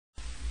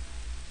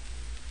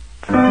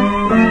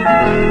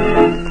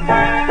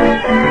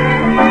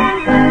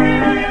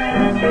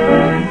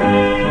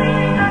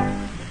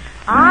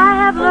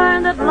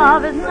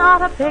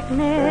not a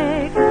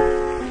picnic.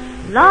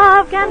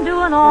 Love can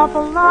do an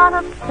awful lot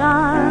of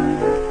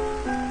stunts.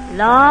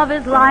 Love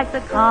is like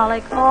the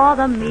colic or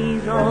the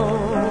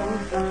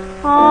measles.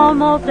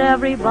 Almost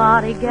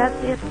everybody gets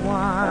it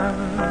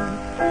once.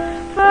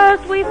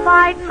 First we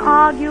fight and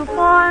argue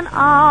for an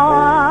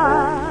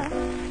hour.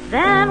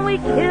 Then we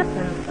kiss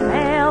and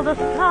sail the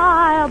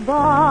sky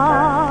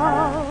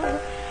above.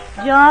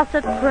 Just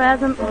at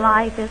present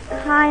life is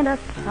kinda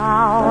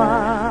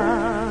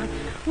sour.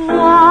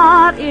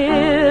 What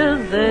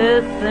is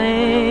this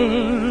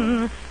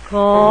thing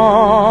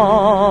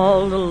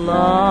called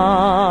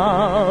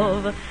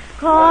love?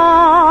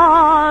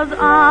 'Cause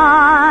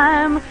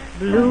I'm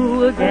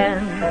blue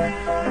again,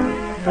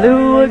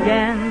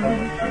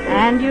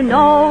 and you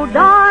know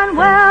darn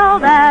well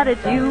that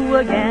it's you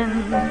again.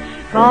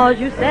 'Cause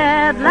you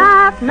said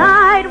last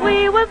night we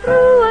were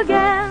through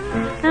again,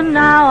 and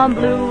now I'm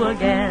blue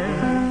again.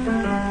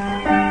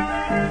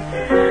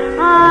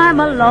 I'm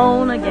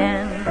alone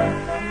again,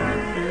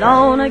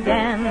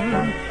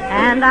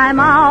 and I'm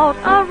out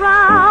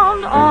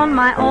around on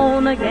my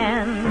own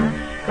again.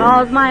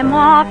 'Cause my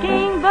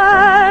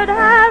mockingbird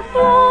has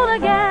flown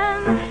again,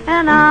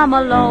 and I'm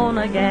alone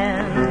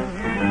again.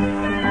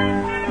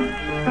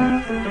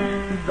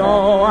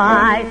 Though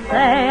I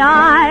say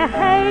I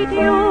hate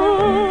you,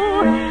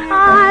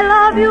 I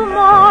love you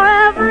more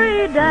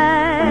every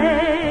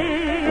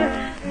day.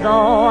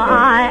 Though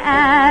I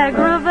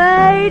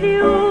aggravate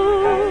you,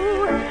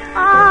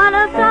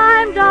 honest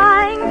I'm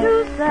dying to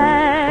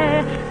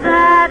say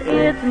that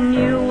it's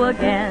you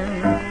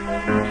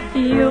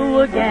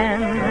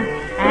again,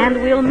 and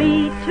we'll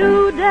meet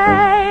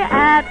today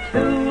at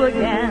 2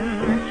 again.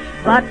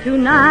 But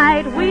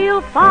tonight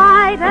we'll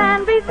fight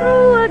and be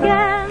through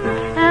again,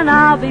 and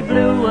I'll be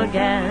blue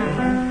again.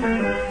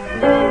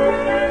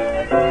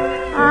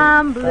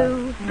 I'm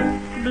blue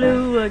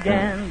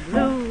again,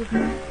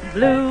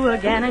 blue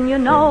again, and you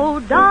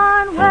know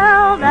darn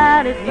well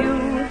that it's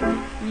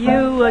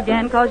you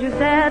again. 'Cause you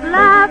said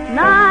last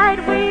night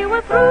we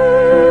were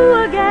through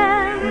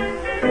again,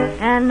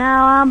 and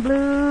now I'm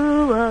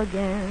blue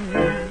again.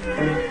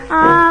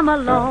 I'm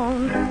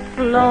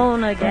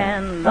alone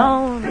again,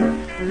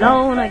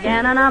 lone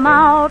again, and I'm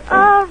out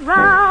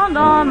around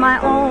on my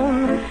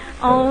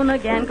own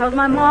again. 'Cause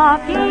my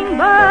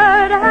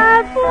mockingbird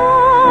has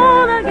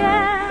flown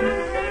again,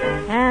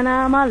 and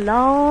I'm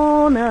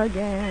alone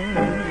again.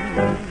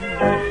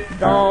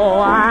 Though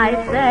I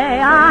say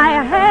I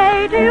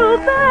hate you,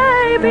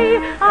 baby,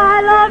 I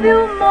love you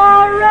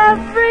more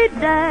every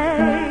day.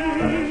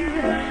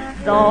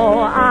 Though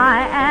I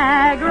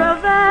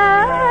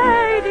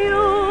aggravate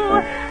you,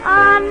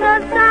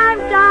 honest I'm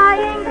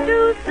dying to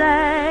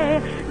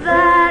say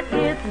that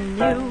it's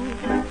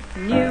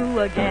new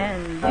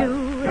again,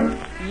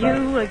 you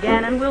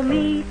again, and we'll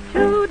meet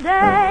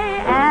today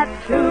at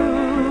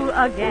 2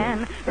 again.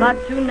 But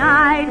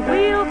tonight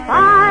we'll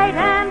fight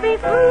and be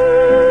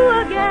through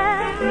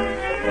again,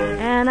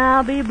 and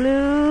I'll be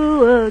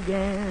blue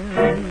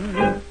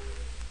again.